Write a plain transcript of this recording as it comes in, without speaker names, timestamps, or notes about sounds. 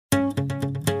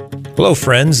Hello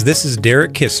friends, this is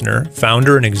Derek Kistner,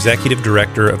 founder and executive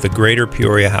director of the Greater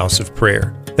Peoria House of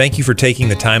Prayer. Thank you for taking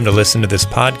the time to listen to this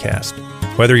podcast.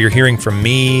 Whether you're hearing from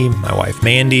me, my wife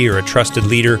Mandy, or a trusted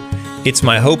leader, it's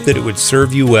my hope that it would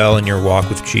serve you well in your walk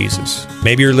with Jesus.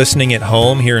 Maybe you're listening at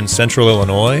home here in Central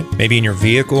Illinois, maybe in your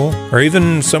vehicle, or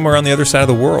even somewhere on the other side of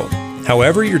the world.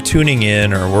 However you're tuning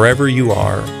in or wherever you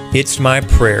are, it's my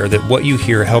prayer that what you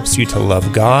hear helps you to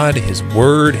love God, His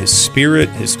Word, His Spirit,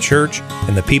 His church,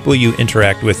 and the people you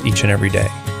interact with each and every day.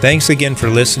 Thanks again for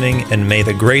listening, and may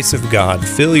the grace of God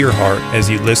fill your heart as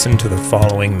you listen to the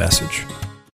following message.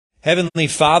 Heavenly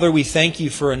Father, we thank you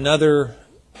for another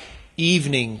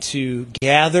evening to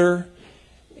gather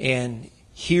and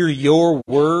hear your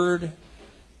word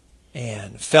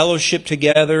and fellowship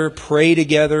together, pray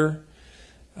together,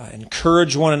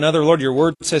 encourage one another. Lord, your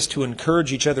word says to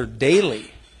encourage each other daily.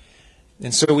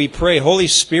 And so we pray, Holy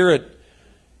Spirit,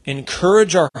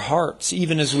 encourage our hearts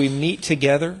even as we meet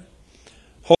together.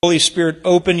 Holy Spirit,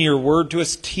 open your word to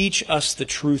us. Teach us the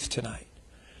truth tonight.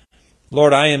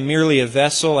 Lord, I am merely a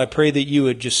vessel. I pray that you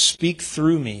would just speak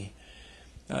through me.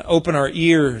 Open our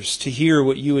ears to hear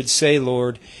what you would say,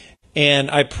 Lord. And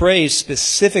I pray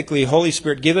specifically, Holy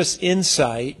Spirit, give us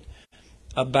insight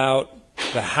about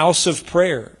the house of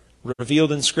prayer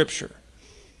revealed in Scripture.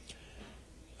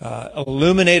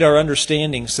 Illuminate our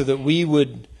understanding so that we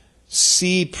would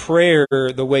see prayer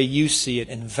the way you see it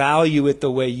and value it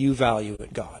the way you value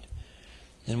it, God.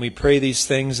 And we pray these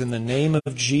things in the name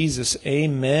of Jesus.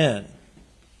 Amen.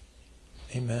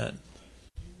 Amen.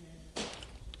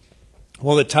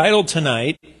 Well, the title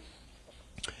tonight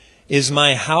is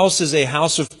My House is a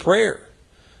House of Prayer.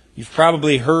 You've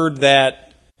probably heard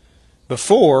that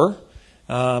before.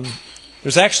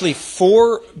 There's actually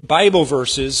 4 Bible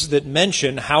verses that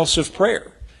mention house of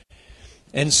prayer.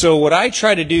 And so what I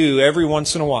try to do every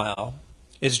once in a while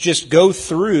is just go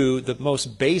through the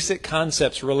most basic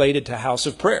concepts related to house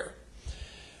of prayer.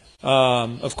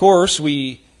 Of course,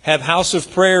 we have house of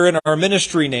prayer in our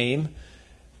ministry name,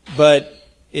 but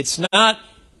it's not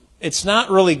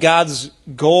really God's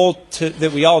goal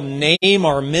that we all name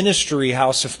our ministry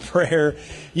house of prayer.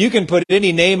 You can put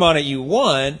any name on it you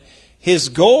want. His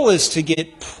goal is to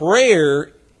get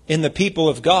prayer in the people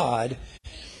of God.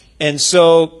 And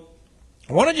so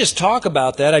I want to just talk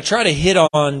about that. I try to hit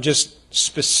on just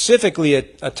specifically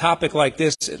a topic like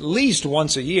this at least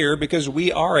once a year because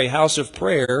we are a house of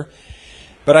prayer.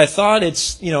 But I thought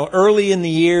it's, early in the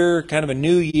year, kind of a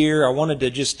new year. I wanted to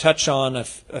just touch on a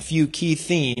few key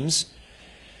themes.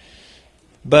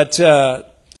 But so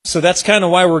that's kind of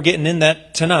why we're getting in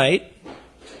that tonight.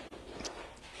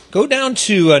 Go down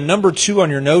to number 2 on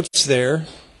your notes there.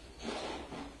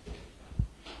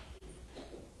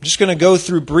 I'm just going to go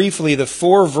through briefly the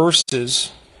 4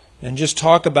 verses and just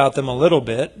talk about them a little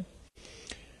bit.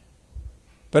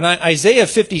 But Isaiah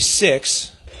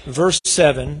 56, verse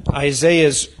 7, Isaiah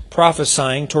is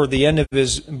prophesying toward the end of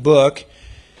his book.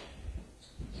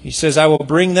 He says, I will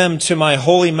bring them to my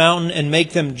holy mountain and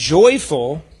make them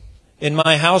joyful in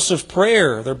my house of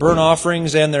prayer. Their burnt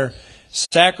offerings and their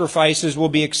sacrifices will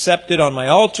be accepted on my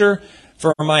altar,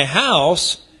 for my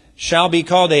house shall be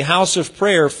called a house of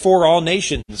prayer for all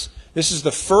nations. This is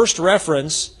the first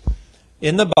reference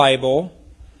in the Bible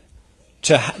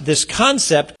to this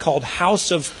concept called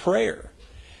house of prayer.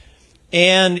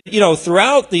 And,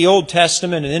 throughout the Old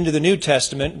Testament and into the New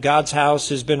Testament, God's house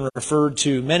has been referred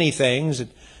to many things.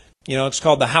 It's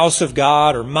called the house of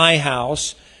God or my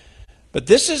house. But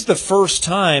this is the first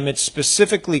time it's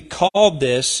specifically called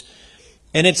this.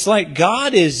 And it's like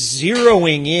God is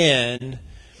zeroing in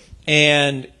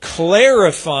and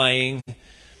clarifying,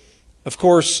 of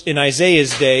course, in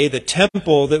Isaiah's day, the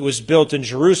temple that was built in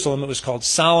Jerusalem, it was called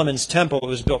Solomon's Temple. It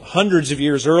was built hundreds of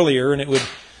years earlier, and it would,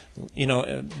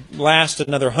 last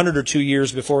another 100 or 2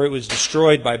 years before it was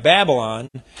destroyed by Babylon.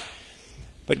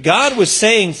 But God was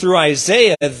saying through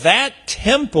Isaiah, that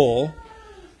temple,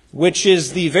 which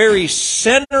is the very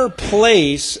center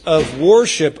place of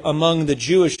worship among the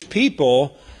Jewish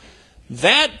people,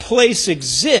 that place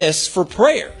exists for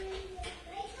prayer.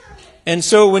 And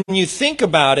so when you think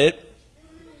about it,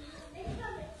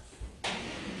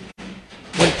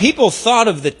 when people thought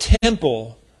of the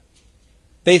temple,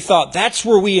 they thought that's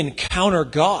where we encounter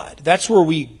God. That's where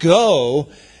we go.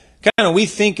 We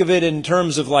think of it in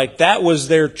terms of like that was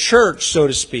their church, so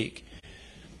to speak.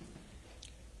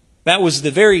 That was the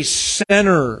very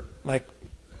center,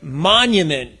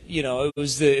 monument. It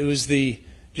was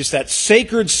just that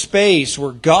sacred space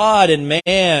where God and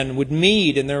man would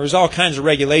meet, and there was all kinds of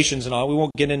regulations and all. We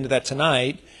won't get into that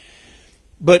tonight.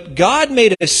 But God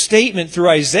made a statement through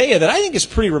Isaiah that I think is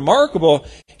pretty remarkable.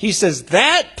 He says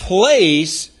that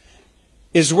place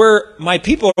is where my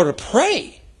people are to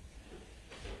pray.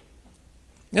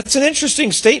 That's an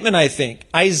interesting statement, I think.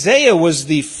 Isaiah was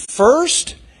the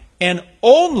first and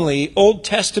only Old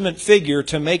Testament figure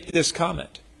to make this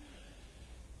comment.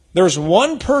 There's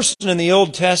one person in the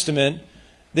Old Testament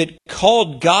that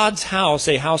called God's house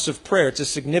a house of prayer. It's a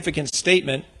significant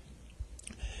statement.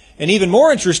 And even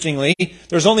more interestingly,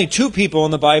 there's only two people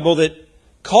in the Bible that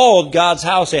called God's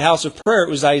house a house of prayer. It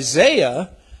was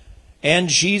Isaiah and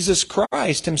Jesus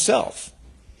Christ himself.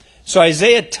 So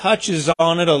Isaiah touches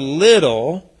on it a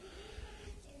little.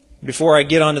 Before I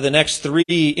get on to the next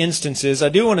three instances, I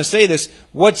do want to say this.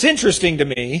 What's interesting to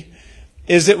me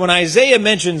is that when Isaiah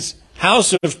mentions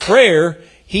house of prayer,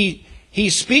 he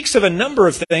speaks of a number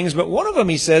of things, but one of them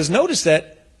he says, notice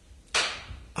that,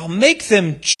 I'll make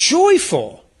them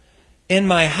joyful in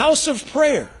my house of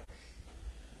prayer.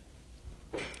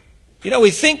 You know, we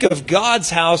think of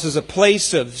God's house as a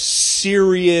place of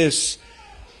serious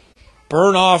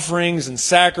burnt offerings and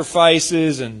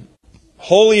sacrifices and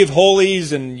holy of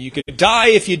holies, and you could die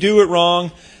if you do it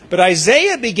wrong. But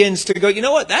Isaiah begins to go, you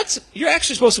know what, you're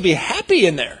actually supposed to be happy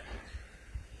in there.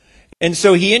 And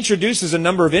so he introduces a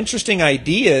number of interesting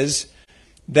ideas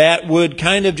that would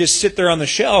kind of just sit there on the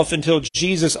shelf until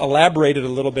Jesus elaborated a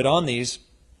little bit on these.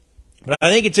 But I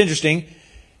think it's interesting.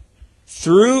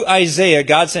 Through Isaiah,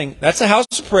 God's saying, that's a house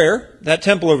of prayer, that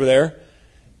temple over there,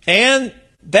 and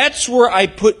that's where I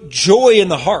put joy in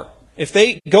the heart. If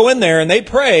they go in there and they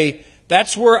pray,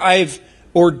 that's where I've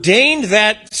ordained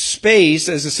that space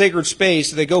as a sacred space.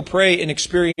 So they go pray and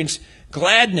experience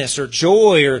gladness or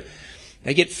joy, or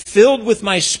they get filled with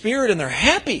my spirit and they're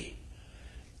happy.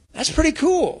 That's pretty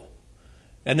cool.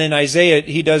 And then Isaiah,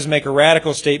 he does make a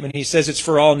radical statement. He says it's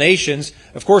for all nations.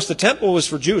 Of course, the temple was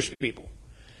for Jewish people.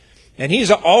 And he's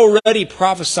already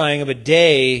prophesying of a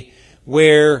day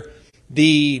where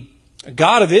the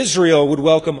God of Israel would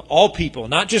welcome all people,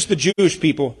 not just the Jewish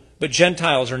people, but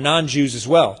Gentiles or non-Jews as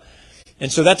well.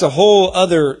 And so that's a whole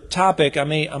other topic. I'm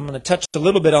going to touch a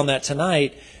little bit on that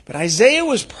tonight. But Isaiah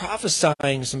was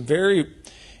prophesying some very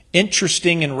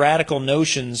interesting and radical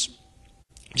notions.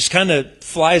 Just kind of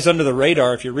flies under the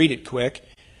radar if you read it quick.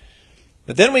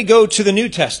 But then we go to the New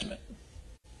Testament.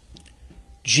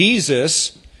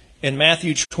 Jesus, in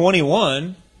Matthew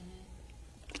 21,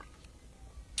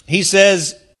 he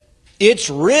says, it's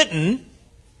written,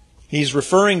 he's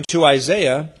referring to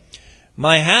Isaiah,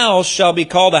 my house shall be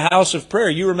called a house of prayer.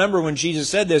 You remember when Jesus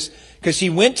said this, because he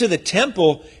went to the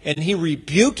temple and he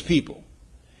rebuked people.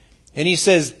 And he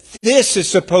says, this is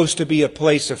supposed to be a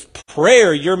place of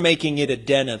prayer. You're making it a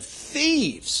den of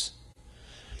thieves.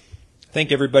 I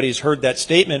think everybody's heard that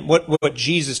statement. What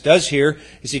Jesus does here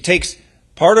is he takes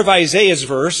part of Isaiah's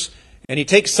verse and he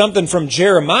takes something from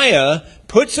Jeremiah,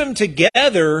 puts them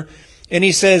together, and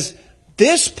he says,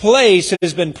 this place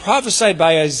has been prophesied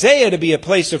by Isaiah to be a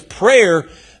place of prayer,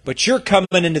 but you're coming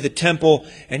into the temple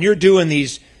and you're doing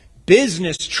these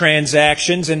business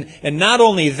transactions. And not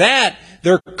only that,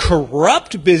 they're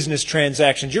corrupt business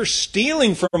transactions. You're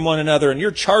stealing from one another and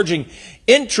you're charging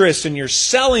interest and you're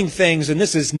selling things. And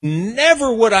this is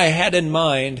never what I had in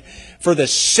mind for the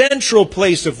central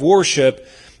place of worship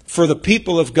for the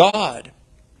people of God.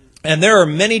 And there are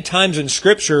many times in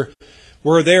Scripture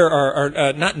where there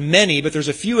are not many, but there's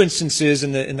a few instances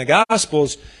in the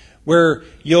Gospels where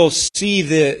you'll see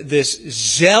this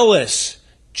zealous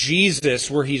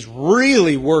Jesus, where he's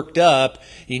really worked up.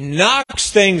 He knocks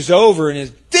things over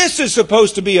and this is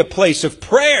supposed to be a place of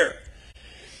prayer.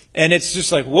 And it's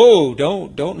just like, whoa,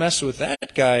 don't mess with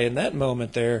that guy in that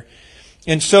moment there.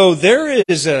 And so there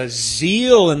is a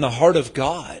zeal in the heart of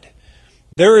God.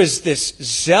 There is this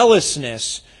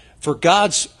zealousness for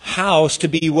God's house to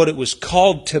be what it was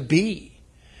called to be.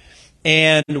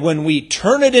 And when we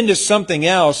turn it into something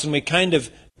else and we kind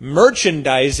of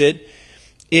merchandise it,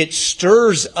 it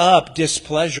stirs up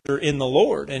displeasure in the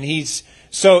Lord. And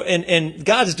and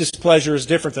God's displeasure is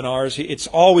different than ours. It's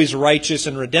always righteous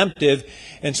and redemptive.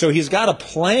 And so he's got a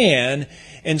plan.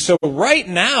 And so right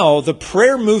now, the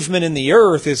prayer movement in the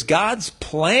earth is God's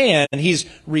plan. He's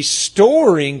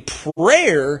restoring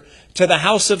prayer to the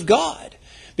house of God.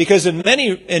 Because in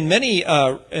many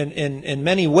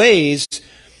ways,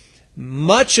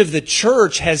 much of the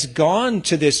church has gone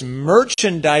to this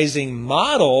merchandising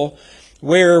model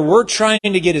where we're trying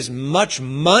to get as much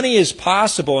money as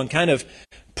possible and kind of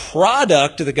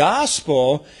product the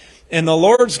gospel. And the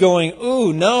Lord's going,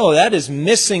 ooh, no, that is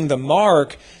missing the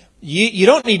mark. You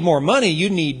don't need more money. You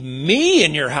need me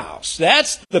in your house.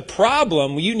 That's the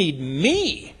problem. You need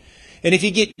me. And if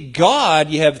you get God,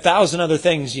 you have 1,000 other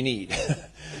things you need.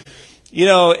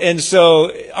 And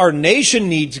so our nation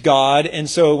needs God. And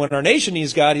so when our nation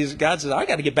needs God, God says, I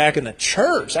got to get back in the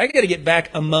church. I got to get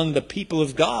back among the people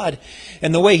of God.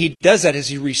 And the way he does that is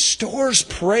he restores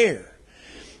prayer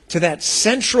to that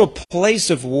central place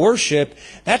of worship.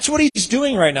 That's what he's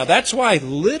doing right now. That's why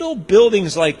little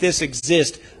buildings like this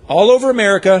exist all over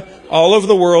America, all over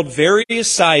the world, various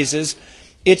sizes.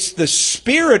 It's the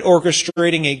Spirit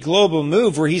orchestrating a global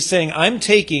move where he's saying, I'm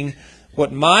taking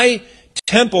what my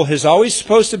temple is always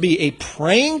supposed to be, a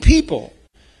praying people,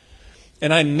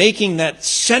 and I'm making that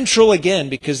central again,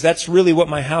 because that's really what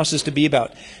my house is to be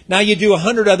about. Now you do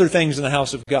 100 other things in the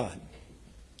house of God.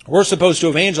 We're supposed to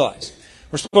evangelize.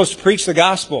 We're supposed to preach the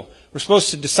gospel. We're supposed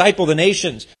to disciple the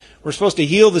nations. We're supposed to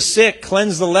heal the sick,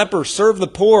 cleanse the leper, serve the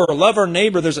poor, love our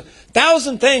neighbor. There's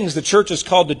 1,000 things the church is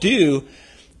called to do,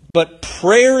 but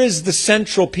prayer is the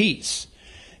central piece.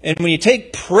 And when you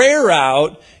take prayer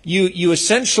out, you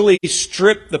essentially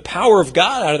strip the power of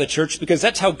God out of the church, because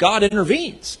that's how God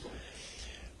intervenes.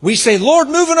 We say, Lord,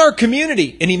 move in our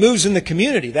community, and he moves in the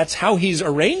community. That's how he's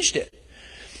arranged it.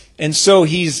 And so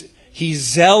he's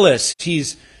zealous.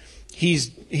 He's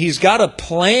got a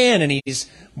plan, and he's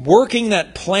working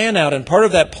that plan out. And part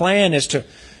of that plan is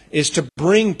to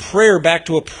bring prayer back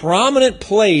to a prominent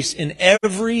place in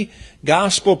every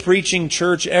gospel preaching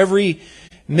church, every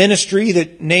ministry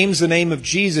that names the name of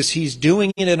Jesus. He's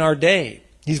doing it in our day.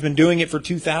 He's been doing it for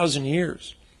 2,000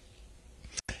 years.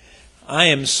 I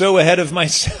am so ahead of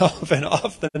myself and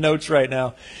off the notes right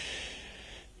now.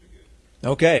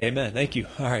 Okay, amen. Thank you.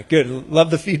 All right, good.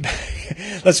 Love the feedback.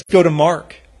 Let's go to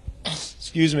Mark.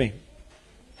 Excuse me.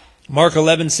 Mark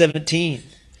 11:17.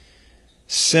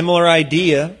 Similar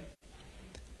idea.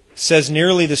 Says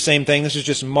nearly the same thing. This is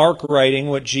just Mark writing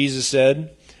what Jesus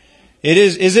said.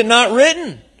 Is it not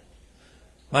written?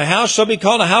 My house shall be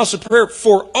called a house of prayer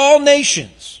for all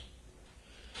nations.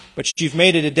 But you've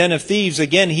made it a den of thieves.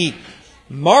 Again,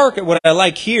 Mark, what I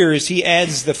like here is he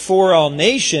adds the for all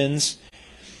nations.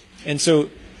 And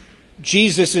so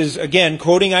Jesus is, again,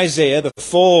 quoting Isaiah, the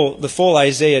full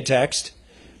Isaiah text.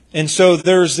 And so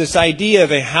there's this idea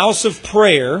of a house of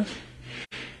prayer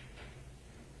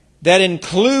that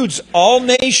includes all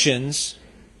nations.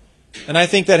 And I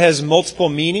think that has multiple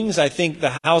meanings. I think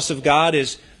the house of God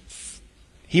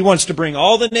he wants to bring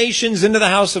all the nations into the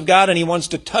house of God, and he wants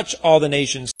to touch all the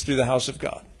nations through the house of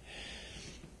God.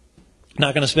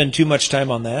 Not going to spend too much time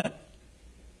on that.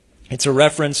 It's a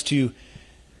reference to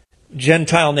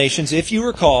Gentile nations. If you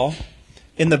recall,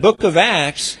 in the book of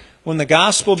Acts, when the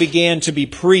gospel began to be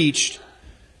preached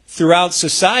throughout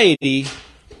society,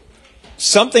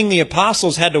 something the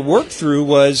apostles had to work through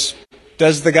was,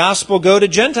 does the gospel go to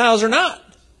Gentiles or not?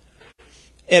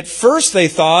 At first they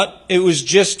thought it was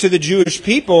just to the Jewish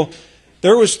people.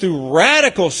 There was through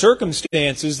radical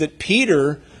circumstances that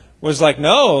Peter was like,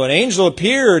 no, an angel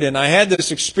appeared and I had this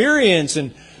experience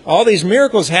and all these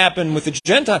miracles happened with the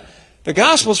Gentiles. The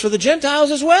gospel's for the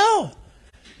Gentiles as well.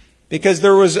 Because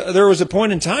there was a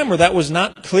point in time where that was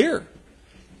not clear.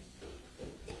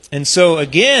 And so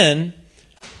again,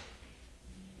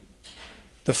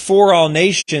 the for all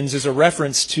nations is a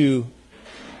reference to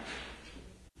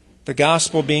the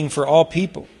gospel being for all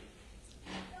people.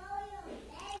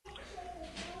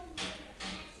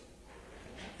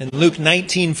 In Luke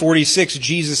 19:46,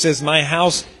 Jesus says, my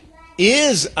house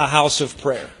is a house of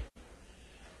prayer.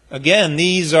 Again,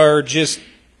 these are just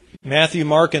Matthew,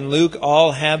 Mark, and Luke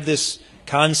all have this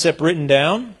concept written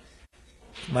down.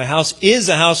 My house is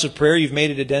a house of prayer. You've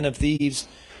made it a den of thieves.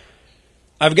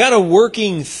 I've got a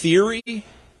working theory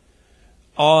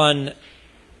on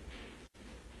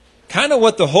kind of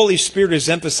what the Holy Spirit is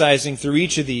emphasizing through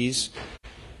each of these.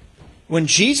 When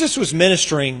Jesus was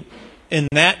ministering in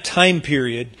that time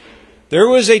period, there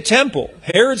was a temple,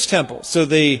 Herod's temple. So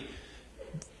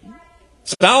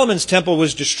Solomon's temple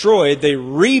was destroyed. They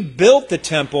rebuilt the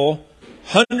temple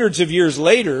hundreds of years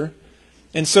later.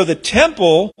 And so the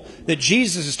temple that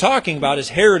Jesus is talking about is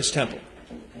Herod's temple.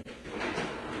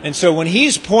 And so when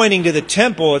he's pointing to the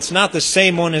temple, it's not the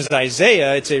same one as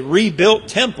Isaiah. It's a rebuilt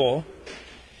temple.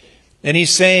 And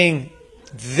he's saying,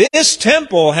 this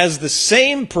temple has the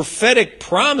same prophetic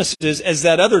promises as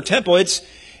that other temple. It's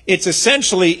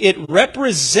essentially, it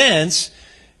represents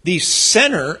the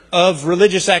center of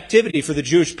religious activity for the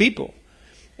Jewish people.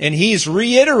 And he's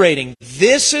reiterating,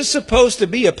 this is supposed to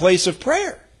be a place of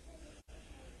prayer.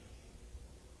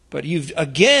 But you've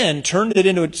again turned it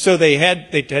into, so they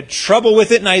had trouble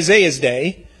with it in Isaiah's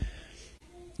day.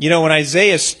 You know, when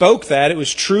Isaiah spoke that, it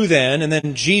was true then, and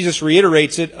then Jesus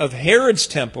reiterates it of Herod's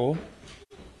temple.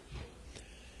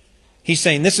 He's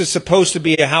saying this is supposed to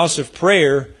be a house of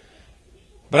prayer.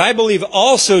 But I believe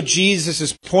also Jesus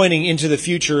is pointing into the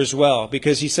future as well,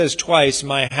 because he says twice,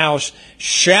 my house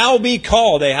shall be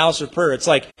called a house of prayer. It's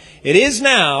like, it is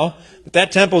now, but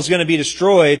that temple is going to be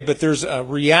destroyed, but there's a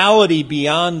reality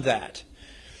beyond that.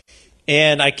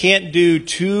 And I can't do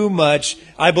too much.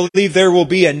 I believe there will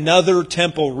be another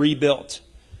temple rebuilt.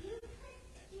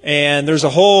 And there's a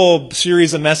whole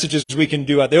series of messages we can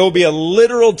do. There will be a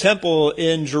literal temple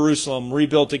in Jerusalem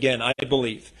rebuilt again, I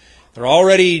believe. They're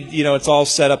already, it's all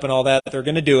set up and all that. They're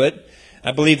going to do it.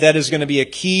 I believe that is going to be a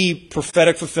key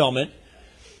prophetic fulfillment.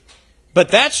 But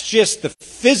that's just the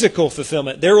physical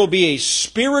fulfillment. There will be a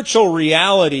spiritual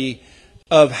reality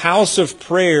of house of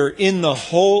prayer in the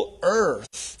whole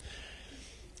earth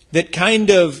that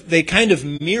they kind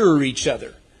of mirror each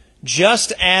other.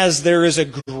 Just as there is a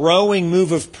growing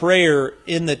move of prayer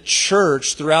in the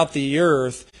church throughout the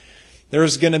earth,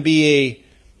 there's going to be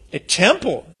a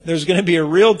temple. There's going to be a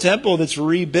real temple that's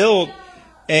rebuilt,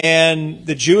 and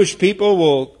the Jewish people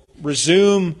will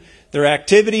resume their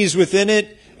activities within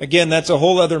it. Again, that's a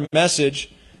whole other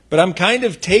message. But I'm kind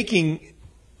of taking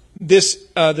this,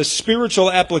 the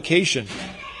spiritual application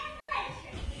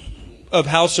of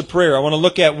house of prayer. I want to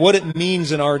look at what it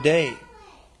means in our day.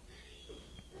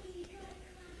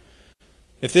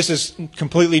 If this is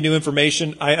completely new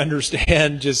information, I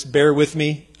understand. Just bear with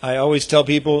me. I always tell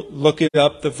people, look it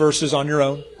up, the verses on your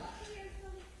own.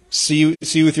 See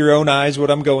with your own eyes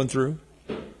what I'm going through.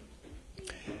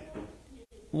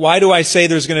 Why do I say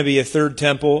there's going to be a third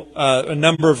temple? A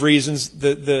number of reasons.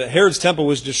 The Herod's temple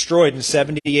was destroyed in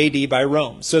 70 A.D. by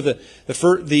Rome. So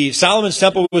the Solomon's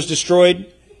temple was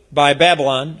destroyed by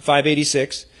Babylon,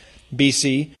 586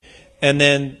 B.C. And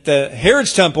then the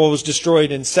Herod's temple was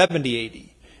destroyed in 70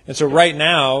 A.D. And so right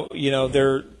now,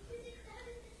 they're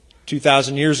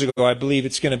 2,000 years ago, I believe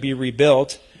it's going to be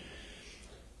rebuilt.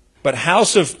 But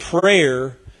house of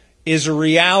prayer is a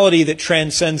reality that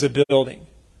transcends a building.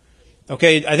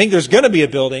 Okay, I think there's going to be a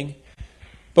building,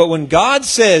 but when God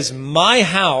says, my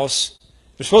house,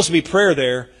 there's supposed to be prayer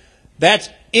there. That's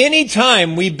any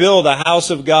time we build a house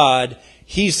of God,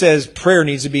 He says prayer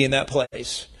needs to be in that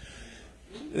place.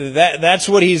 That's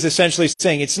what He's essentially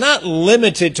saying. It's not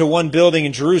limited to one building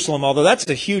in Jerusalem, although that's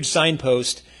a huge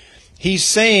signpost. He's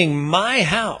saying, my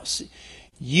house.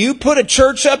 You put a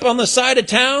church up on the side of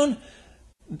town,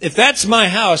 if that's my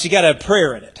house, you got to have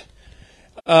prayer in it.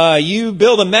 You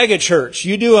build a mega church,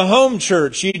 you do a home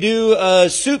church, you do a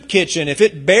soup kitchen. If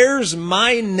it bears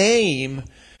my name,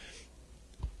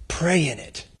 pray in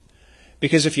it.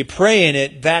 Because if you pray in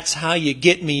it, that's how you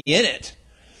get me in it.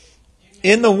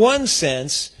 In the one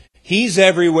sense, He's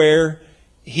everywhere.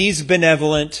 He's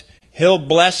benevolent. He'll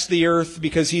bless the earth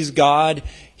because He's God.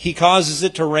 He causes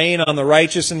it to rain on the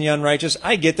righteous and the unrighteous.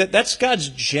 I get that. That's God's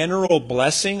general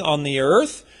blessing on the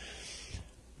earth.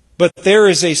 But there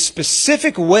is a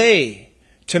specific way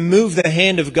to move the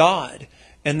hand of God.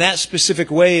 And that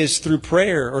specific way is through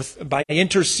prayer or by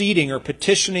interceding or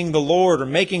petitioning the Lord or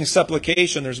making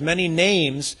supplication. There's many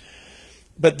names.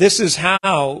 But this is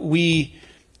how we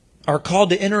are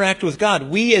called to interact with God.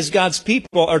 We as God's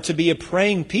people are to be a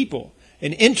praying people.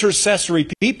 An intercessory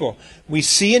people. We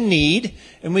see a need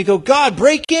and we go, God,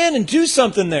 break in and do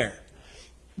something there.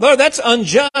 Lord, that's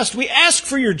unjust. We ask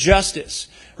for your justice.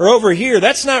 Or over here,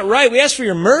 that's not right. We ask for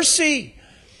your mercy.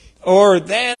 Or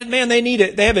that, man, they need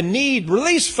it. They have a need.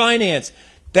 Release finance.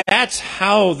 That's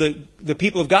how the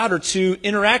people of God are to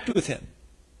interact with Him.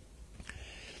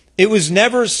 It was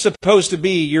never supposed to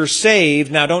be, you're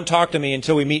saved, now don't talk to me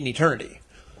until we meet in eternity.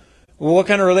 Well, what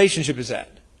kind of relationship is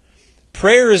that?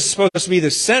 Prayer is supposed to be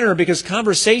the center because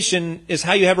conversation is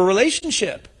how you have a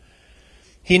relationship.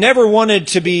 He never wanted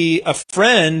to be a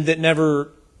friend that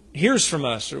never hears from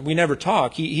us or we never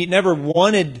talk. He never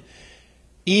wanted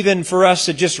even for us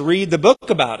to just read the book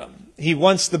about Him. He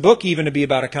wants the book even to be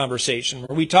about a conversation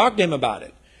where we talk to Him about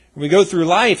it. We go through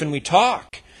life and we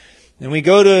talk. And we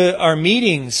go to our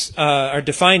meetings, our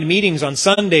defined meetings on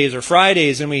Sundays or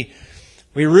Fridays, and we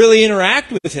really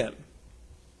interact with Him.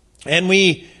 And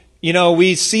we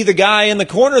see the guy in the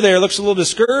corner there, looks a little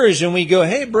discouraged, and we go,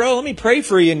 hey, bro, let me pray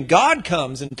for you. And God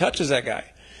comes and touches that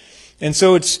guy. And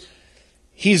so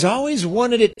He's always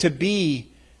wanted it to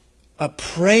be a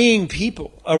praying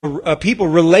people, a people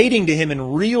relating to Him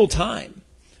in real time.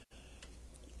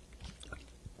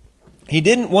 He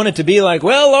didn't want it to be like,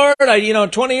 well, Lord,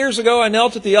 20 years ago I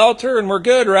knelt at the altar and we're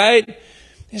good, right?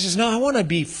 He says, no, I want to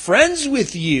be friends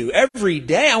with you every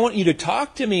day. I want you to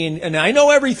talk to me. And I know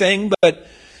everything, but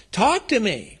talk to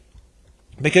me.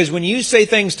 Because when you say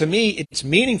things to me, it's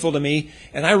meaningful to me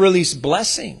and I release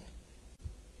blessing.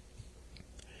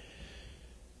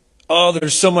 Oh,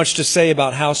 there's so much to say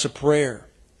about house of prayer.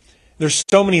 There's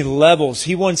so many levels.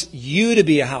 He wants you to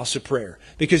be a house of prayer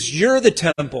because you're the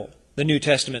temple, the New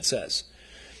Testament says.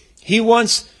 He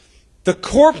wants the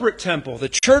corporate temple, the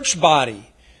church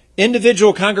body,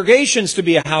 individual congregations to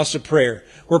be a house of prayer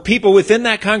where people within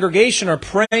that congregation are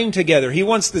praying together. He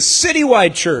wants the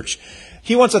citywide church.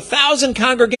 He wants 1,000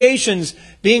 congregations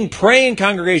being praying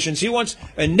congregations. He wants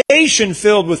a nation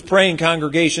filled with praying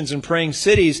congregations and praying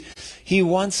cities. He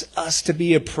wants us to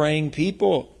be a praying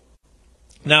people.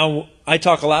 Now, I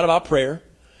talk a lot about prayer,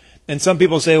 and some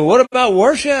people say, well, what about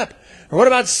worship? Or what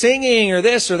about singing or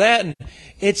this or that? And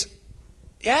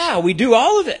we do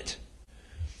all of it.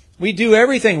 We do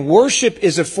everything. Worship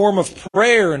is a form of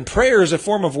prayer, and prayer is a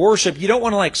form of worship. You don't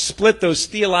want to split those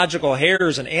theological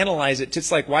hairs and analyze it.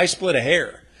 It's like, why split a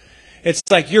hair? It's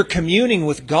like you're communing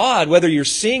with God, whether you're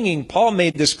singing. Paul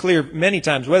made this clear many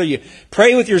times. Whether you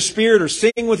pray with your spirit or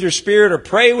sing with your spirit or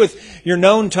pray with your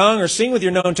known tongue or sing with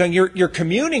your known tongue, you're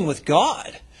communing with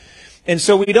God. And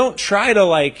so we don't try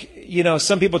to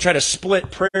some people try to split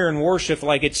prayer and worship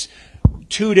like it's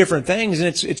two different things, and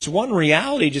it's one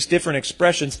reality, just different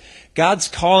expressions. God's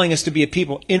calling us to be a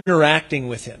people interacting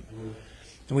with Him.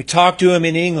 And we talk to Him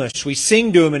in English. We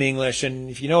sing to Him in English. And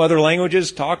if you know other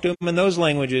languages, talk to Him in those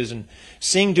languages and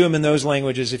sing to Him in those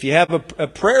languages. If you have a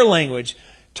prayer language,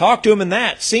 talk to Him in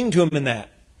that. Sing to Him in that.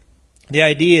 The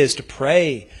idea is to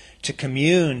pray, to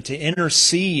commune, to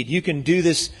intercede. You can do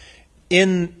this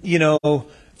in,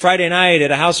 Friday night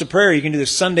at a house of prayer. You can do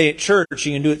this Sunday at church.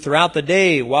 You can do it throughout the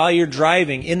day, while you're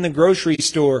driving, in the grocery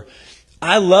store.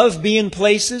 I love being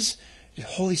places.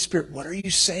 Holy Spirit, what are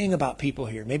you saying about people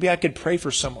here? Maybe I could pray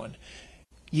for someone.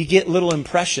 You get little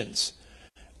impressions.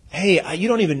 Hey, you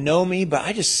don't even know me, but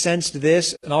I just sensed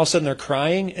this, and all of a sudden they're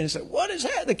crying, and it's like, what is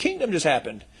that? The kingdom just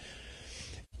happened.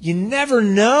 You never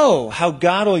know how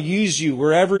God will use you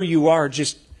wherever you are,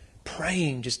 just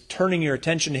praying, just turning your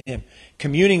attention to Him,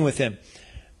 communing with Him.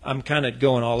 I'm kind of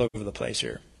going all over the place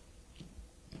here.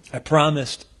 I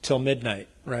promised till midnight,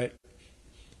 right?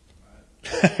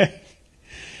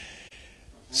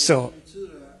 So,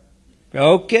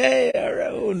 okay, all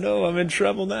right. Oh no, I'm in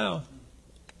trouble now.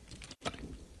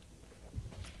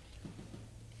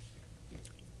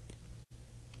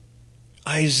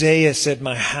 Isaiah said,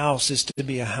 my house is to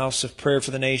be a house of prayer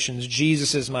for the nations. Jesus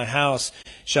says, my house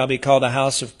shall be called a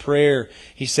house of prayer.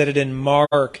 He said it in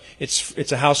Mark.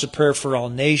 It's a house of prayer for all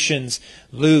nations.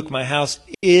 Luke, my house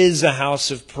is a house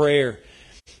of prayer.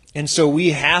 And so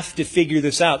we have to figure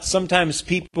this out. Sometimes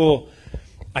people,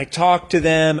 I talk to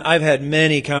them. I've had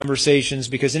many conversations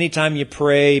because anytime you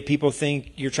pray, people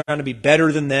think you're trying to be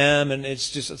better than them. And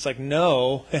it's like,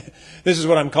 no, this is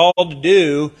what I'm called to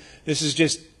do. This is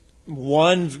just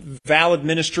one valid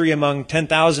ministry among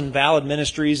 10,000 valid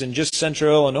ministries in just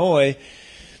Central Illinois.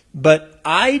 But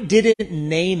I didn't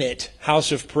name it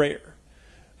House of Prayer.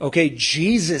 Okay,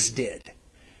 Jesus did.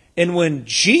 And when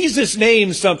Jesus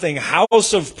names something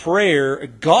House of Prayer,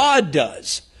 God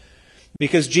does.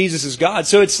 Because Jesus is God.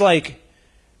 So it's like,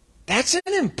 that's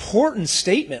an important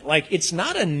statement. Like, it's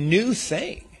not a new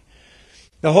thing.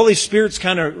 The Holy Spirit's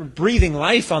kind of breathing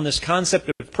life on this concept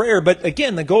of prayer. But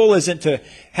again, the goal isn't to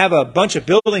have a bunch of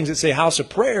buildings that say House of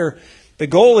Prayer. The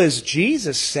goal is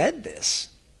Jesus said this.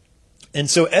 And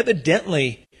so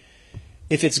evidently,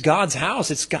 if it's God's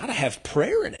house, it's got to have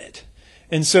prayer in it.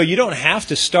 And so you don't have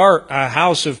to start a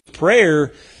house of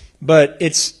prayer, but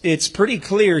it's pretty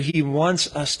clear He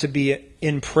wants us to be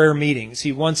in prayer meetings.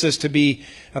 He wants us to be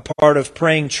a part of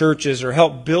praying churches or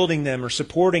help building them or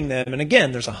supporting them. And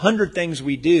again, there's 100 things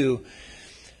we do.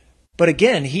 But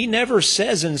again, He never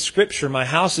says in Scripture, my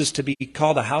house is to be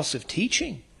called a house of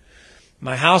teaching.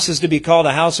 My house is to be called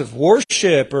a house of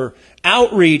worship or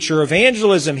outreach or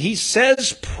evangelism. He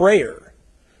says prayer.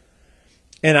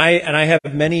 And I have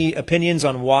many opinions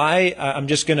on why. I'm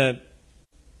just going to,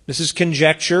 this is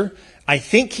conjecture. I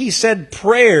think He said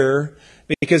prayer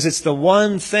because it's the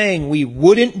one thing we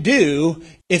wouldn't do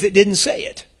if it didn't say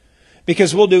it.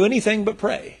 Because we'll do anything but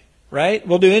pray, right?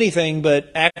 We'll do anything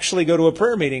but actually go to a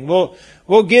prayer meeting.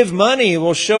 We'll give money.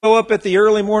 We'll show up at the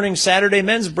early morning Saturday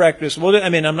men's breakfast.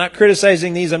 I'm not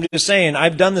criticizing these. I'm just saying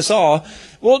I've done this all.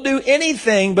 We'll do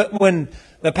anything, but when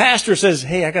the pastor says,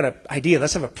 hey, I got an idea.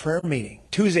 Let's have a prayer meeting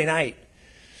Tuesday night.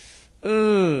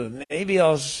 Maybe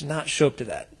I'll not show up to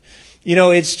that.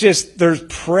 It's just,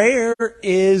 prayer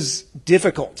is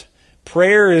difficult.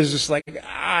 Prayer is just like,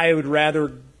 I would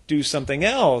rather do something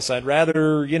else. I'd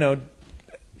rather,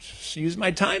 use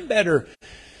my time better.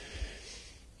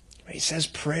 He says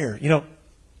prayer.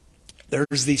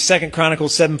 There's the 2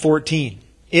 Chronicles 7:14.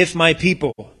 If my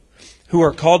people who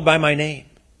are called by my name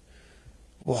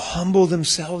will humble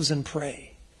themselves and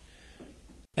pray.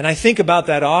 And I think about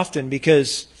that often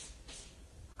because,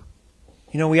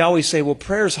 we always say, well,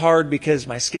 prayer's hard because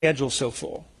my schedule's so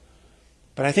full.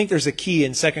 But I think there's a key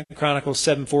in 2 Chronicles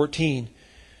 7:14.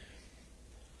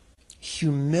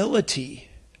 Humility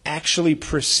actually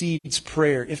precedes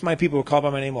prayer. If my people who call by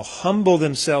my name will humble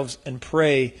themselves and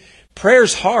pray.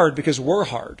 Prayer's hard because we're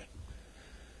hard.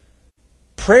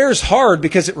 Prayer's hard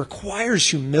because it requires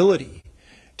humility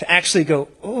to actually go,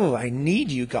 oh, I need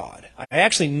you, God. I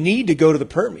actually need to go to the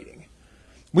prayer meeting.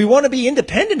 We want to be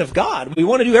independent of God. We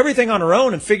want to do everything on our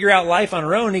own and figure out life on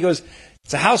our own. And he goes,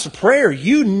 it's a house of prayer.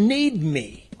 You need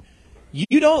me.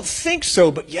 You don't think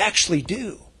so, but you actually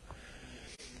do.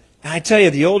 And I tell you,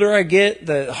 the older I get,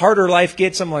 the harder life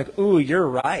gets. I'm like, ooh, you're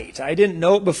right. I didn't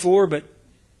know it before, but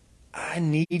I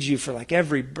need you for like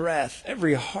every breath,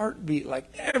 every heartbeat,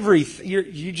 like everything.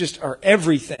 You just are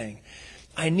everything.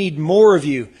 I need more of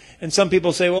you. And some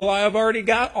people say, well, I have already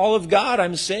got all of God.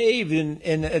 I'm saved.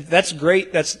 And that's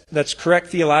great. That's correct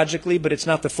theologically, but it's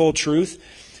not the full truth.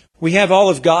 We have all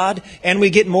of God and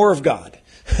we get more of God.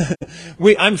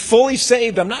 I'm fully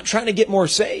saved. I'm not trying to get more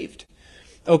saved.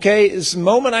 Okay, this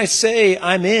moment I say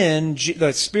I'm in,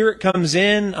 the Spirit comes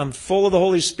in, I'm full of the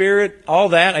Holy Spirit, all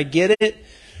that, I get it.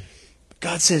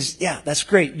 God says, yeah, that's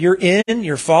great. You're in,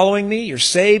 you're following me, you're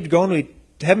saved, going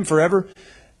to heaven forever,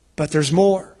 but there's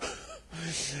more.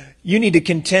 You need to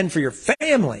contend for your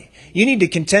family. You need to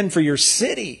contend for your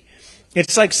city.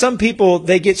 It's like some people,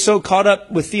 they get so caught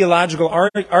up with theological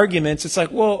arguments. It's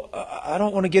like, well, I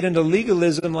don't want to get into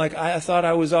legalism. Like, I thought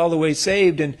I was all the way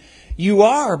saved. And you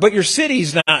are, but your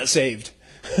city's not saved.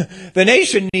 The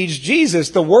nation needs Jesus.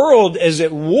 The world is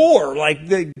at war.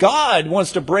 Like, God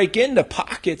wants to break into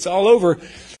pockets all over.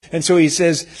 And so he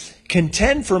says,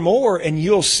 contend for more and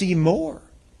you'll see more.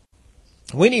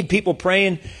 We need people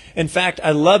praying. In fact,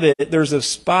 I love it. There's a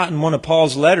spot in one of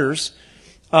Paul's letters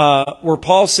where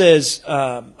Paul says,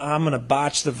 I'm going to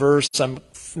botch the verse. I'm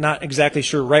not exactly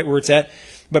sure right where it's at.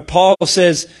 But Paul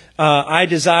says, I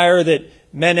desire that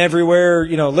men everywhere,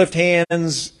 lift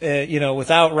hands,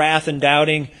 without wrath and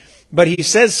doubting. But he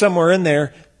says somewhere in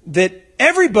there that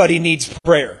everybody needs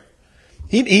prayer.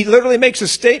 He literally makes a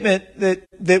statement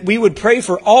that we would pray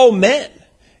for all men,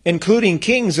 including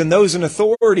kings and those in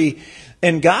authority.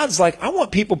 And God's like, I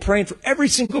want people praying for every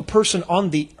single person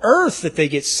on the earth that they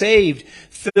get saved,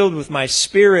 filled with my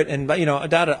Spirit, and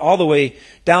all the way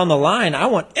down the line. I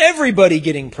want everybody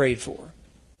getting prayed for.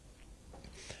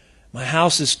 My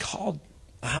house is called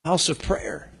a house of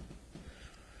prayer.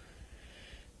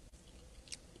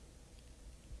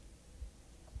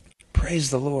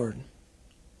 Praise the Lord.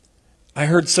 I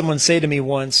heard someone say to me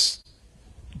once,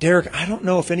 Derek, I don't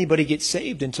know if anybody gets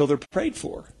saved until they're prayed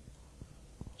for.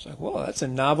 It's like, well, that's a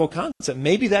novel concept.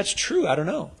 Maybe that's true. I don't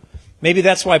know. Maybe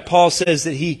that's why Paul says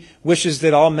that he wishes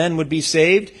that all men would be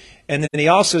saved. And then he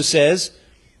also says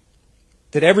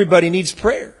that everybody needs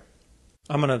prayer.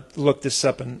 I'm going to look this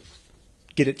up and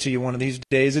get it to you one of these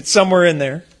days. It's somewhere in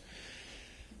there.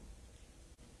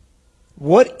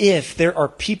 What if there are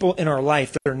people in our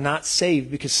life that are not saved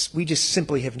because we just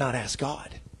simply have not asked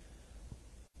God?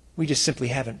 We just simply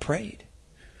haven't prayed.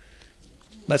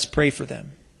 Let's pray for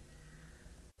them.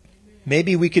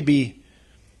 Maybe we could be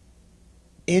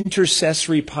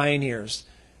intercessory pioneers.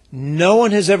 No one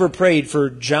has ever prayed for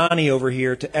Johnny over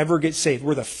here to ever get saved.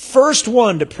 We're the first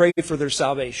one to pray for their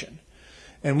salvation.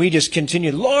 And we just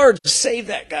continue, Lord, save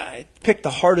that guy. Pick the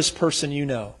hardest person you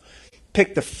know.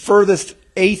 Pick the furthest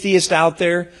atheist out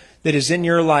there that is in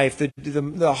your life,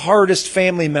 the hardest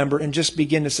family member, and just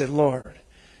begin to say, Lord,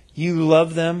 you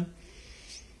love them.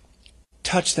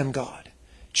 Touch them, God.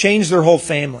 Change their whole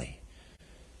family.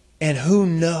 And who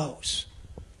knows?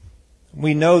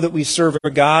 We know that we serve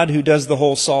a God who does the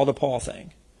whole Saul to Paul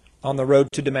thing on the road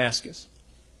to Damascus.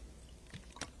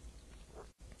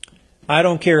 I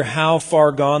don't care how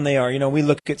far gone they are. We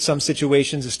look at some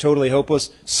situations as totally hopeless.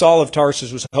 Saul of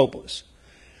Tarsus was hopeless.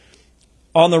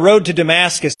 On the road to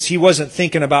Damascus, he wasn't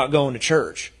thinking about going to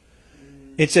church.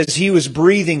 It says he was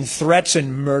breathing threats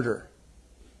and murder.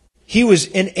 He was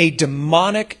in a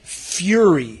demonic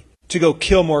fury to go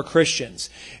kill more Christians.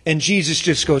 And Jesus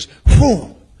just goes,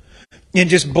 boom, and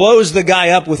just blows the guy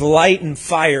up with light and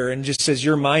fire and just says,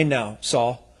 you're mine now,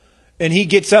 Saul. And he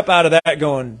gets up out of that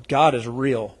going, God is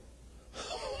real.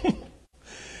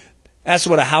 That's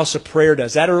what a house of prayer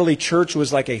does. That early church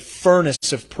was like a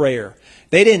furnace of prayer.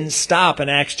 They didn't stop in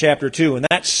Acts chapter 2. When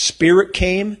that Spirit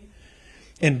came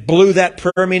and blew that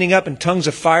prayer meeting up and tongues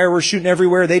of fire were shooting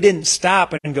everywhere, they didn't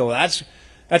stop and go, that's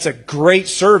a great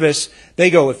service. They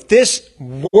go, if this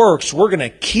works, we're going to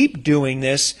keep doing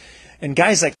this. And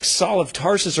guys like Saul of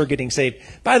Tarsus are getting saved.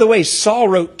 By the way, Saul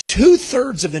wrote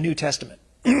 2/3 of the New Testament.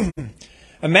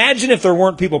 Imagine if there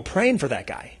weren't people praying for that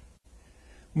guy.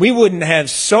 We wouldn't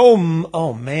have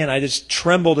oh man, I just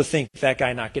tremble to think that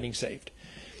guy not getting saved.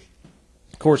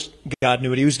 Of course, God knew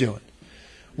what he was doing.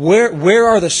 Where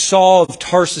are the Saul of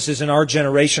Tarsus in our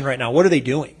generation right now? What are they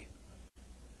doing?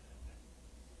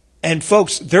 And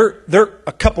folks, they're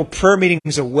a couple prayer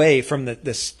meetings away from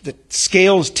the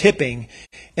scales tipping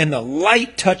and the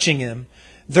light touching him.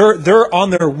 They're on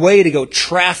their way to go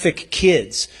traffic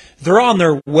kids. They're on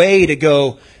their way to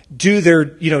go do their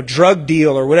drug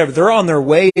deal or whatever. They're on their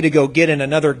way to go get in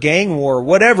another gang war,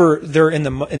 whatever they're in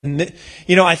the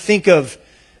I think of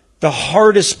the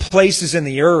hardest places in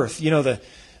the earth.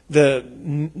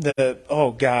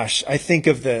 Oh gosh, I think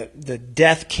of the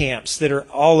death camps that are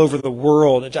all over the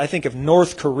world. I think of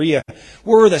North Korea.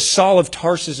 Where are the Saul of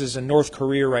Tarsus in North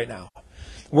Korea right now?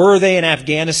 Where are they in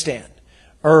Afghanistan?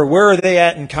 Or where are they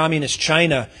at in communist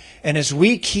China? And as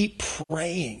we keep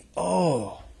praying,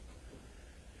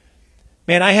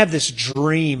 man, I have this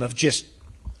dream of just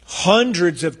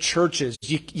hundreds of churches.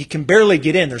 You can barely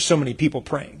get in. There's so many people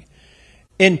praying.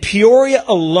 In Peoria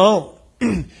alone,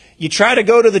 you try to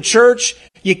go to the church,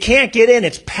 you can't get in.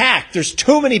 It's packed. There's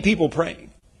too many people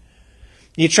praying.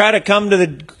 You try to come to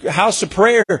the house of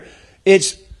prayer,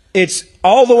 it's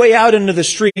all the way out into the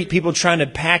street, people trying to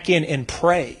pack in and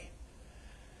pray.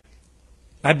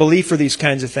 I believe for these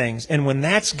kinds of things. And when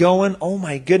that's going, oh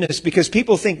my goodness, because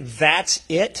people think that's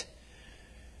it.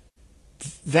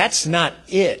 That's not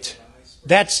it.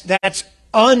 That's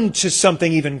unto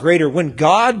something even greater. When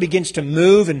God begins to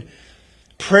move and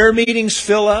prayer meetings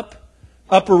fill up,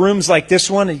 upper rooms like this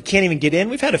one, and you can't even get in.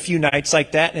 We've had a few nights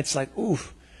like that, and it's like, ooh.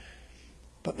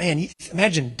 But man,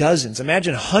 imagine dozens,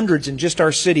 imagine hundreds in just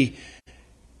our city.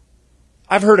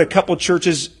 I've heard a couple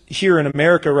churches here in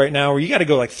America right now where you got to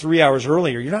go like 3 hours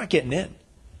earlier. You're not getting in.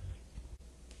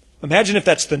 Imagine if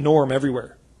that's the norm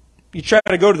everywhere. You try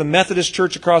to go to the Methodist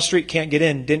church across the street, can't get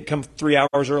in, didn't come 3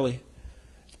 hours early.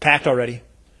 It's packed already.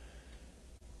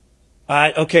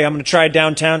 Okay, I'm going to try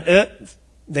downtown.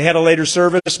 They had a later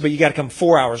service, but you got to come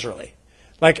 4 hours early.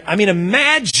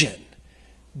 Imagine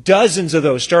dozens of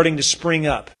those starting to spring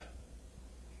up.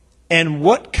 And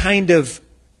what kind of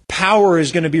power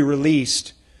is going to be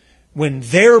released when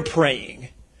they're praying?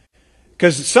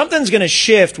 Because something's going to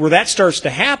shift where that starts to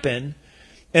happen,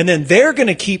 and then they're going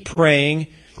to keep praying.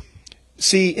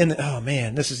 See,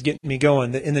 this is getting me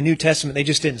going. In the New Testament, they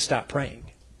just didn't stop praying.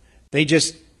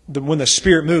 When the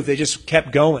Spirit moved, they just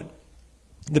kept going.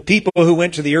 The people who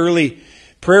went to the early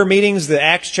prayer meetings, the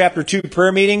Acts chapter 2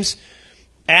 prayer meetings,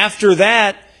 after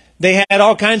that, they had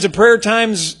all kinds of prayer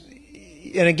times.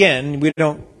 And again,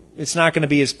 it's not going to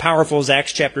be as powerful as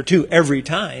Acts chapter 2 every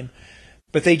time,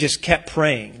 but they just kept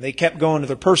praying. They kept going to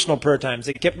their personal prayer times.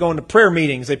 They kept going to prayer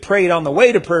meetings. They prayed on the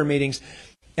way to prayer meetings,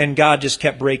 and God just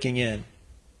kept breaking in.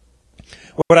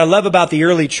 What I love about the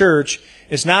early church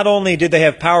is not only did they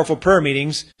have powerful prayer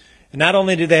meetings, and not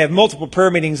only did they have multiple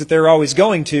prayer meetings that they were always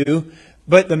going to,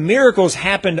 but the miracles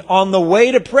happened on the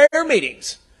way to prayer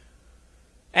meetings.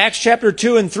 Acts chapter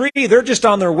 2 and 3, they're just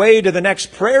on their way to the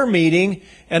next prayer meeting,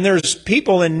 and there's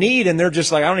people in need, and they're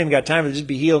just like, I don't even got time to just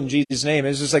be healed in Jesus' name.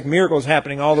 It's just like miracles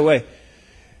happening all the way.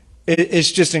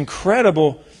 It's just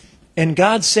incredible. And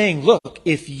God's saying, look,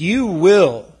 if you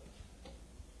will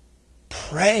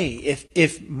pray,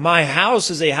 if my house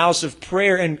is a house of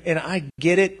prayer, and I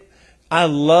get it, I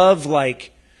love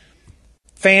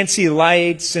fancy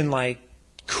lights and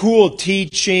cool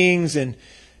teachings and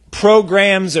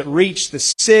programs that reach the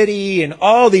city, and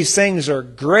all these things are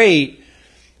great.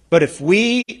 But if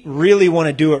we really want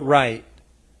to do it right,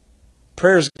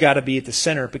 prayer's got to be at the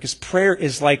center, because prayer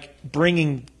is like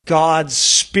bringing God's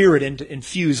Spirit in to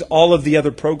infuse all of the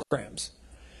other programs.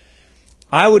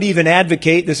 I would even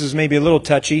advocate, this is maybe a little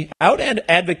touchy, I would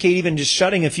advocate even just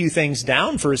shutting a few things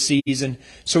down for a season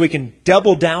so we can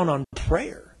double down on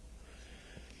prayer.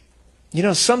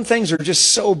 Some things are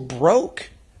just so broke.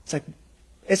 It's like,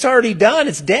 it's already done.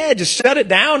 It's dead. Just shut it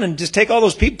down and just take all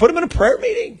those people, put them in a prayer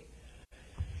meeting.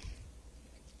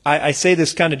 I say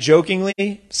this kind of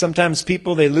jokingly. Sometimes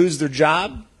people, they lose their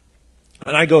job.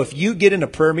 And I go, if you get in a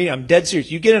prayer meeting, I'm dead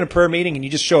serious. You get in a prayer meeting and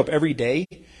you just show up every day,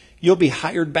 you'll be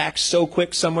hired back so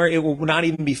quick somewhere, it will not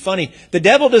even be funny. The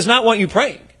devil does not want you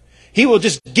praying. He will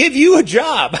just give you a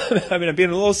job. I mean, I'm being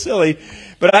a little silly,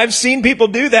 but I've seen people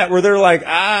do that where they're like,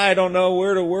 I don't know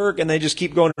where to work, and they just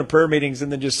keep going to prayer meetings,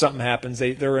 and then just something happens.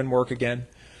 They're in work again.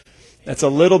 That's a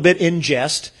little bit in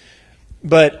jest,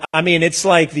 but I mean, it's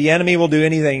like the enemy will do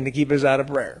anything to keep us out of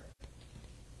prayer.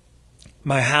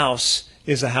 My house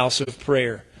is a house of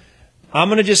prayer. I'm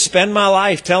going to just spend my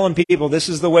life telling people this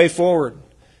is the way forward.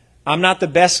 I'm not the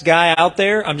best guy out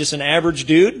there. I'm just an average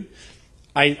dude.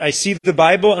 I see the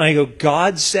Bible and I go,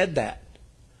 God said that.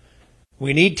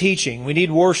 We need teaching. We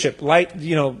need worship.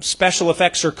 Special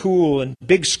effects are cool and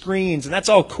big screens, and that's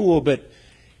all cool, but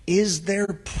is there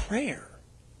prayer?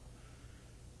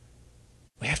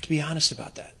 We have to be honest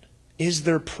about that. Is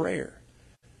there prayer?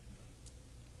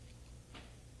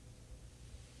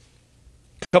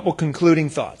 A couple concluding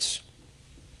thoughts.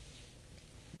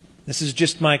 This is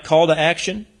just my call to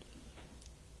action.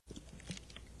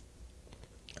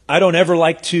 I don't ever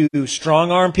like to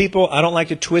strong arm people. I don't like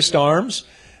to twist arms.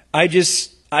 I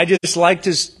just like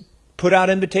to put out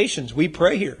invitations. We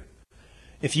pray here.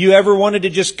 If you ever wanted to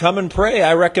just come and pray,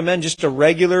 I recommend just a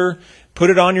regular, put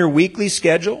it on your weekly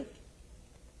schedule.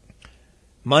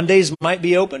 Mondays might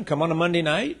be open. Come on a Monday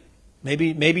night.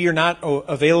 Maybe you're not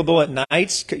available at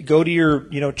nights. Go to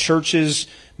your church's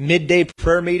midday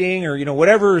prayer meeting, or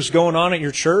whatever is going on at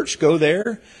your church. Go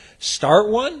there. Start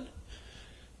one.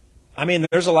 I mean,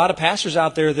 there's a lot of pastors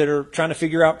out there that are trying to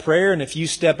figure out prayer, and if you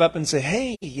step up and say,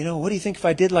 hey, what do you think if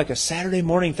I did like a Saturday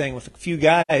morning thing with a few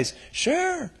guys?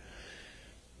 Sure.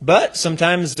 But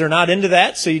sometimes they're not into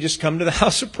that, so you just come to the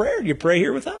house of prayer. You pray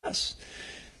here with us.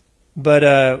 But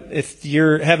if you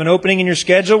have an opening in your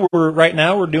schedule, right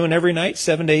now we're doing every night,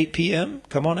 7 to 8 p.m.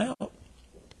 Come on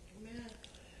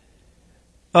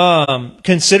out.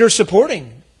 Consider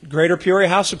supporting Greater Peoria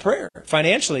House of Prayer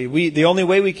financially. The only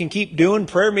way we can keep doing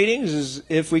prayer meetings is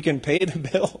if we can pay the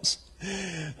bills.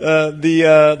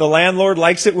 The landlord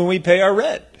likes it when we pay our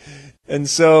rent, and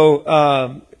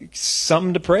so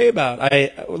something to pray about.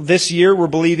 This year we're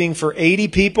believing for 80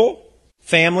 people,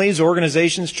 families,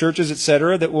 organizations, churches,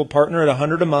 etc., that will partner at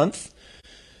 $100 a month.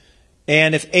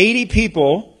 And if 80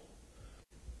 people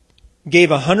gave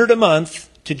 $100 a month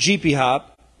to GP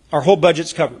Hop, our whole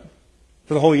budget's covered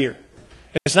for the whole year.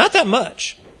 It's not that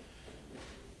much.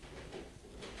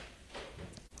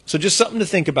 So just something to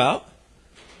think about.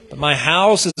 But my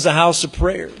house is a house of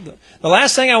prayer. The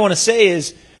last thing I want to say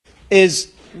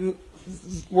is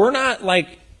we're not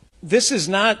like, this is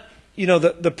not,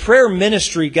 the prayer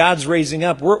ministry God's raising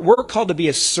up. We're called to be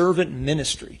a servant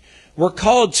ministry. We're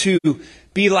called to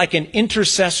be like an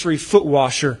intercessory foot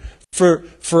washer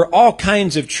for all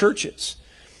kinds of churches.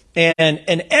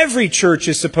 And every church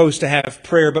is supposed to have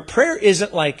prayer, but prayer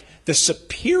isn't like the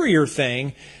superior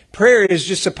thing. Prayer is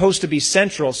just supposed to be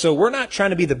central. So we're not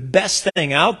trying to be the best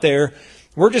thing out there.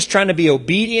 We're just trying to be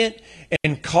obedient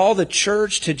and call the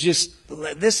church to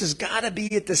this has got to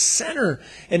be at the center.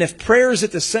 And if prayer is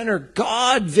at the center,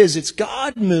 God visits,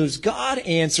 God moves, God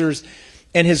answers,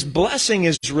 and His blessing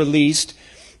is released.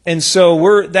 And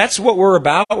so that's what we're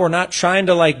about. We're not trying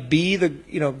to be the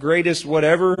greatest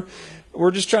whatever.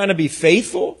 We're just trying to be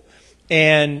faithful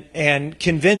and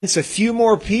convince a few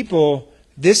more people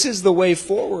this is the way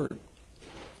forward.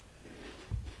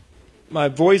 My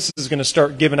voice is going to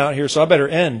start giving out here, so I better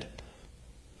end.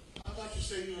 I thought you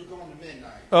said you were going to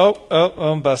midnight. Oh,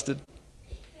 I'm busted.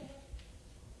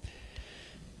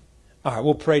 All right,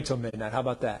 we'll pray till midnight. How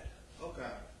about that? Okay.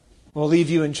 We'll leave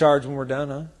you in charge when we're done,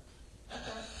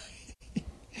 huh?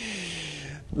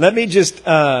 Let me just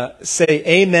say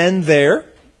amen there.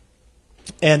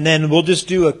 And then we'll just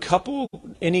do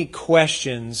any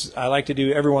questions. I like to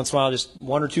do every once in a while, just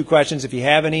one or two questions if you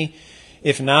have any.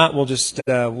 If not, we'll just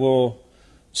we'll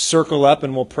circle up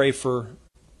and we'll pray for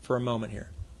a moment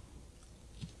here.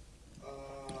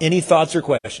 Any thoughts or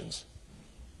questions?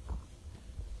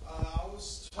 I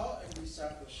was taught in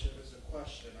discipleship as a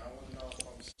question. I want to know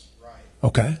if I'm right.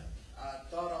 Okay. I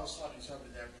thought I was taught in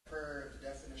something that prayer, the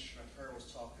definition of prayer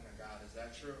was talking to God. Is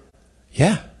that true?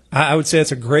 Yeah, I would say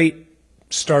that's a great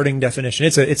starting definition.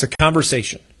 It's a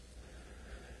conversation.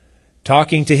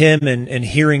 Talking to Him and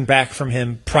hearing back from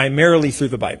Him primarily through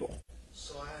the Bible.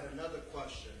 So I had another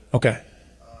question. Okay.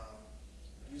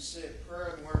 You said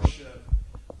prayer and worship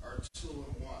are two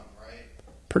in one, right?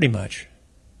 Pretty much.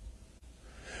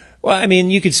 Well, I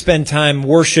mean, you could spend time,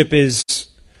 worship is,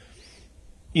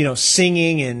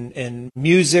 singing and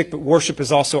music, but worship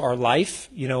is also our life.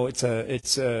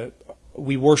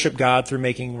 We worship God through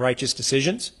making righteous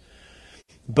decisions.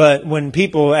 But when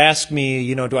people ask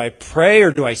me, do I pray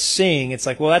or do I sing? It's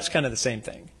like, well, that's kind of the same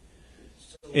thing.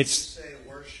 So you say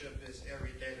worship is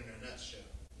everything in a nutshell.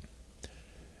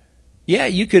 Yeah,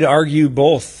 you could argue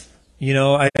both.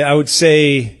 I would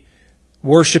say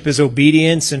worship is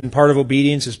obedience, and part of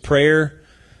obedience is prayer.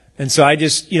 And so I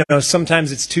just,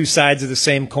 sometimes it's two sides of the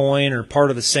same coin or part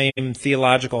of the same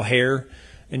theological hair,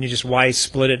 and why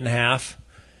split it in half?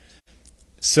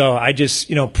 So I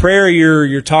just, prayer,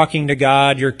 you're talking to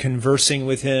God, you're conversing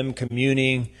with Him,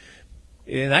 communing,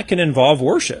 and that can involve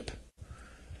worship.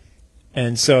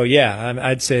 And so, yeah,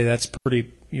 I'd say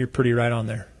you're pretty right on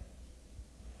there.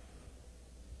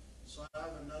 So I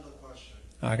have another question.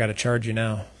 I got to charge you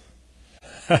now.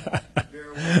 Bear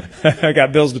with me. I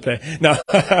got bills to pay. No,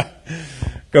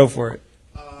 go for it.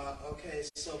 Okay,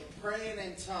 so praying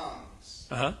in tongues.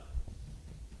 Uh-huh.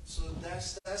 So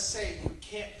let's say you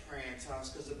can't pray in tongues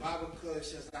because the Bible clearly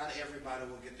says not everybody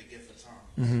will get the gift of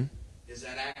tongues. Mm-hmm. Is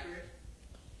that accurate?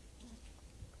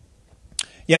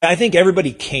 Yeah, I think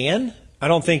everybody can. I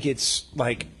don't think it's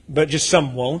but just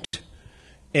some won't.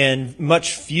 And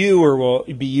much fewer will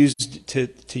be used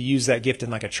to use that gift in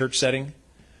like a church setting.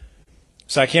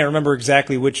 So I can't remember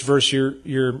exactly which verse you're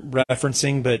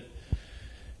referencing, but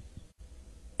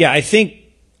yeah, I think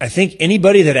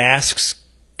anybody that asks,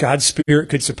 God's Spirit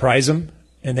could surprise them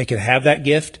and they could have that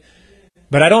gift.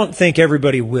 But I don't think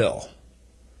everybody will.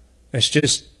 It's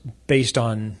just based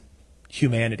on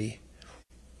humanity.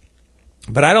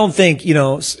 But I don't think,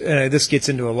 this gets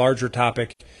into a larger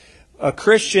topic.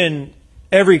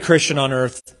 Every Christian on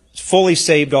earth is fully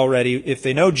saved already. If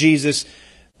they know Jesus,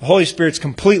 the Holy Spirit's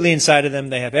completely inside of them.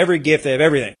 They have every gift. They have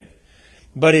everything.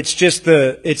 But it's just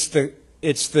the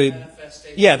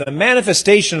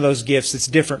manifestation of those gifts that's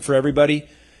different for everybody.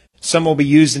 Some will be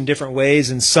used in different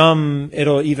ways, and some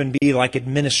it'll even be like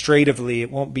administratively. It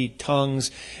won't be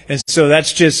tongues. And so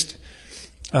that's just,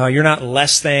 you're not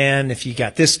less than if you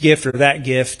got this gift or that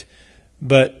gift.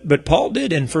 But Paul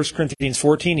did in 1 Corinthians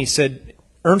 14. He said,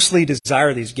 earnestly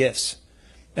desire these gifts.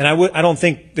 And I don't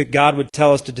think that God would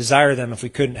tell us to desire them if we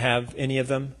couldn't have any of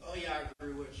them. Oh, yeah, I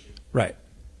agree with you. Right.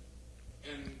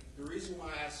 And the reason why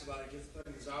I asked about a gift of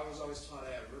tongues is I was always taught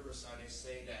at Riverside, they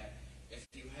say that if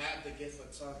you have the gift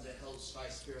of tongues, it helps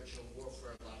fight spiritual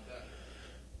warfare a lot better.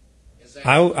 Is that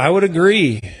I would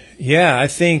agree. Yeah, I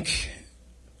think,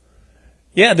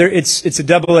 it's a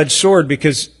double-edged sword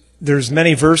because there's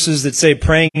many verses that say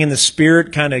praying in the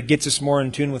Spirit kind of gets us more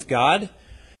in tune with God.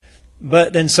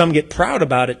 But then some get proud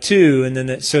about it too, and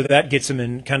then so that gets them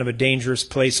in kind of a dangerous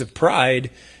place of pride.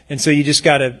 And so you just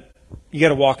gotta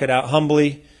walk it out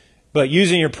humbly. But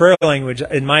using your prayer language,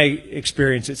 in my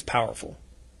experience, it's powerful.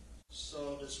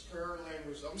 So this prayer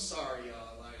language, I'm sorry,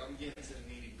 y'all, I'm getting to the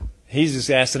nitty. He's just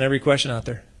asking every question out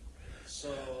there.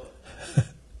 So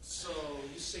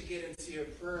you should get into your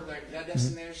prayer language. That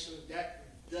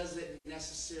doesn't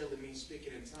necessarily mean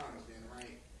speaking in tongues, then,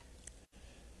 right?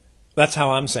 That's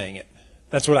how I'm saying it.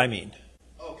 That's what I mean.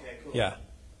 Okay, cool. Yeah.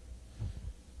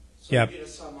 So Yeah. you get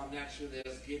something I'm naturally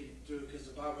that's getting through, because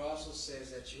the Bible also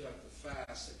says that you have to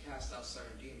fast to cast out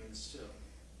certain demons too.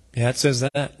 Yeah, it says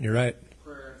that. You're right.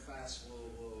 Prayer and fast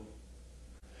will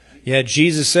Yeah,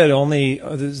 Jesus said only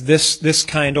this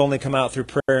kind only come out through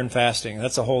prayer and fasting.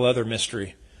 That's a whole other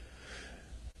mystery.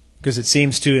 Because it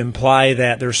seems to imply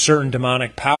that there's certain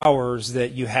demonic powers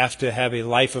that you have to have a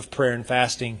life of prayer and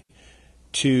fasting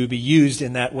to be used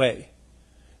in that way.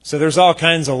 So there's all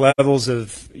kinds of levels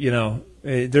of,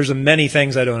 there's many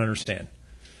things I don't understand.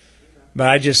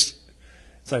 But it's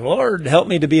like, Lord, help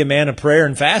me to be a man of prayer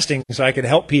and fasting so I could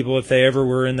help people if they ever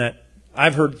were in that.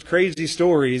 I've heard crazy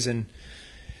stories, and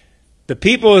the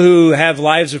people who have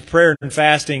lives of prayer and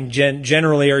fasting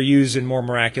generally are used in more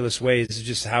miraculous ways. It's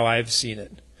just how I've seen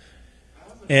it.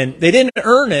 And they didn't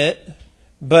earn it,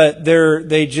 but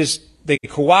they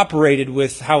cooperated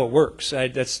with how it works.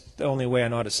 That's the only way I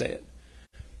know how to say it.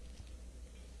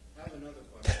 I have another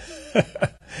question.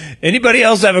 Anybody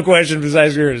else have a question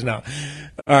besides yours? No.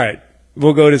 All right.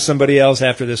 We'll go to somebody else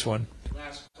after this one.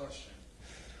 Last question.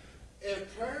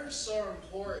 If prayer is so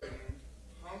important,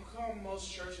 how come most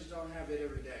churches don't have it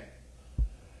every day?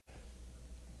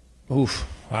 Oof.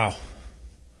 Wow.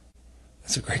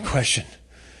 That's a great question.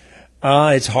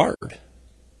 It's hard.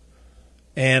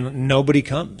 And nobody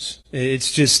comes.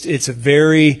 It's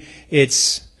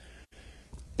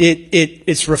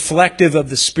reflective of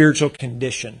the spiritual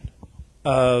condition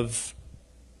of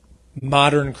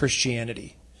modern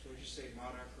Christianity. So would you say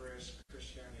modern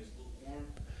Christianity is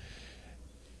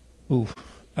Ooh.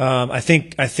 lukewarm? I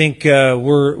think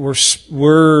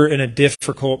we're in a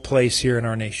difficult place here in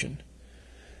our nation.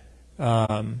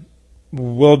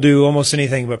 We'll do almost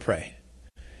anything but pray.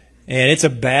 And it's a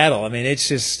battle. I mean,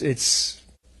 it's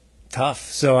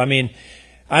tough. So, I mean,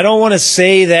 I don't want to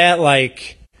say that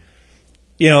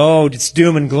it's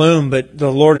doom and gloom, but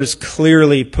the Lord is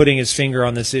clearly putting his finger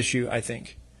on this issue, I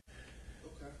think.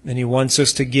 Okay. And he wants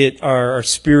us to get our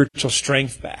spiritual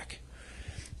strength back.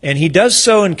 And he does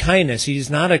so in kindness.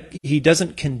 He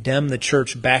doesn't condemn the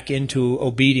church back into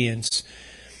obedience.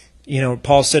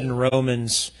 Paul said in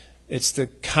Romans, it's the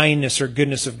kindness or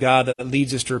goodness of God that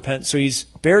leads us to repent. So he's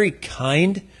very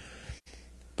kind,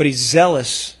 but he's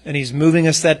zealous, and he's moving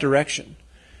us that direction.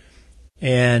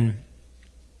 And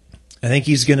I think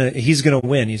he's gonna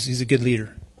win. He's a good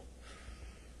leader.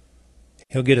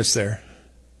 He'll get us there.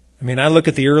 I mean, I look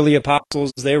at the early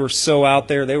apostles, they were so out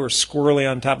there, they were squirrely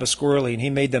on top of squirrely, and he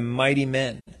made them mighty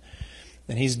men.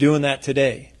 And he's doing that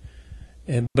today.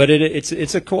 But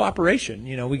it's a cooperation.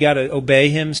 You know, we got to obey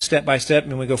him step by step,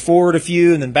 and we go forward a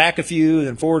few, and then back a few, and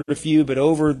then forward a few, but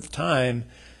over time,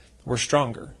 we're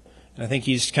stronger. And I think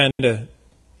he's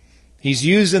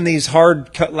using these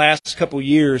last couple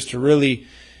years to really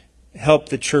help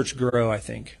the church grow, I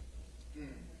think.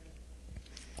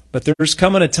 But there's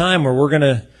coming a time where we're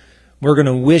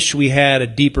gonna wish we had a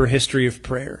deeper history of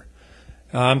prayer.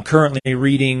 I'm currently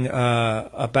reading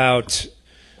about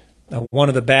one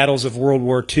of the battles of World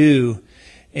War II,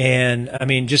 and I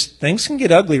mean, just things can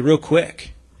get ugly real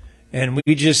quick. And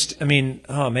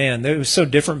oh man, it was so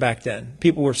different back then.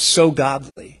 People were so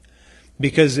godly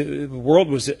because the world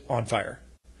was on fire.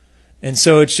 And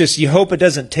so it's just, you hope it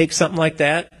doesn't take something like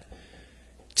that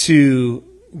to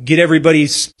get everybody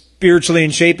spiritually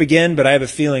in shape again, but I have a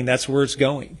feeling that's where it's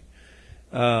going.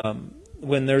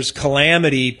 When there's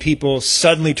calamity, people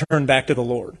suddenly turn back to the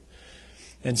Lord.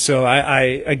 And so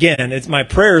again, it's my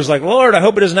prayer is like, Lord, I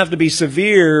hope it doesn't have to be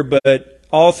severe, but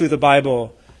all through the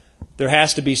Bible, there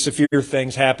has to be severe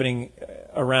things happening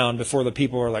around before the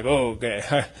people are like, oh, okay,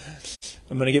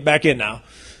 I'm going to get back in now.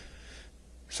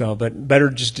 So, but better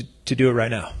just to do it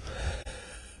right now.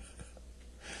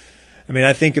 I mean,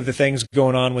 I think of the things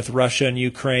going on with Russia and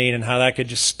Ukraine and how that could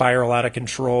just spiral out of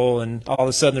control, and all of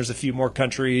a sudden there's a few more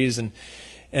countries, and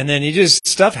then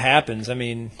stuff happens. I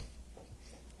mean,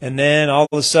 and then all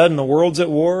of a sudden the world's at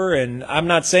war, and I'm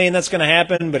not saying that's going to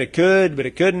happen, but it could, but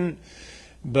it couldn't.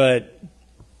 But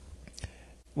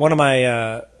one of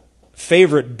my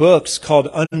favorite books called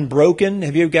Unbroken.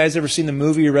 Have you guys ever seen the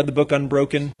movie or read the book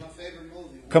Unbroken? My favorite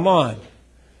movie. Come on.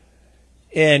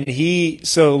 And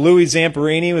so Louis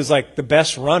Zamperini was like the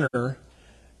best runner,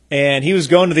 and he was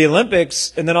going to the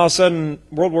Olympics, and then all of a sudden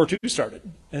World War II started.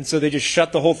 And so they just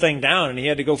shut the whole thing down, and he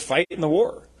had to go fight in the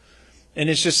war. And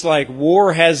it's just like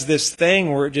war has this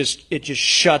thing where it just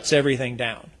shuts everything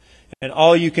down. And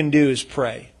all you can do is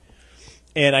pray.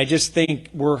 And I just think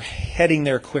we're heading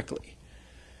there quickly.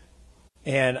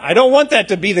 And I don't want that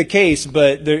to be the case,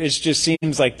 but it just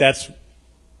seems like that's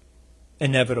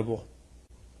inevitable.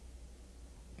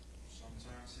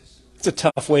 It's a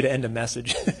tough way to end a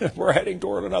message. We're heading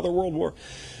toward another world war.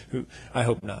 I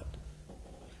hope not.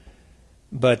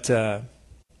 But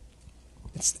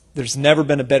there's never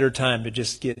been a better time to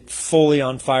just get fully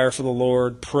on fire for the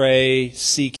Lord, pray,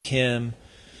 seek Him,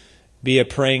 be a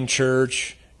praying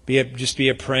church, just be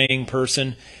a praying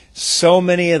person. So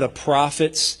many of the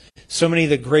prophets, so many of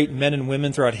the great men and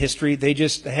women throughout history, they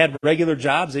had regular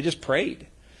jobs. They just prayed.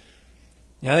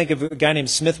 I think of a guy named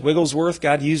Smith Wigglesworth.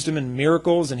 God used him in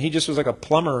miracles, and he just was like a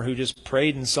plumber who just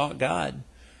prayed and sought God.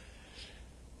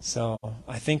 So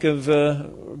I think of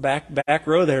back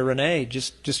row there, Renee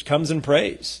just comes and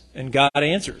prays, and God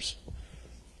answers.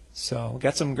 So we've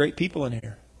got some great people in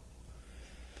here.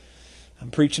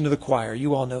 I'm preaching to the choir.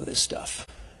 You all know this stuff.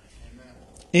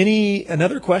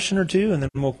 Another question or two, and then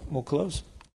we'll close.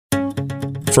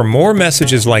 For more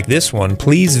messages like this one,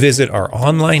 please visit our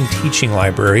online teaching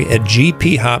library at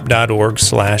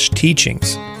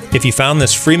gphop.org/teachings. If you found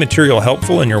this free material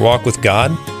helpful in your walk with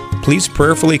God, please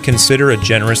prayerfully consider a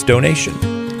generous donation.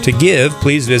 To give,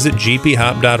 please visit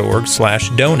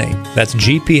gphop.org/donate. That's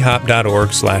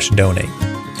gphop.org/donate.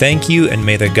 Thank you, and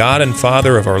may the God and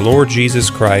Father of our Lord Jesus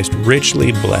Christ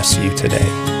richly bless you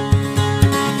today.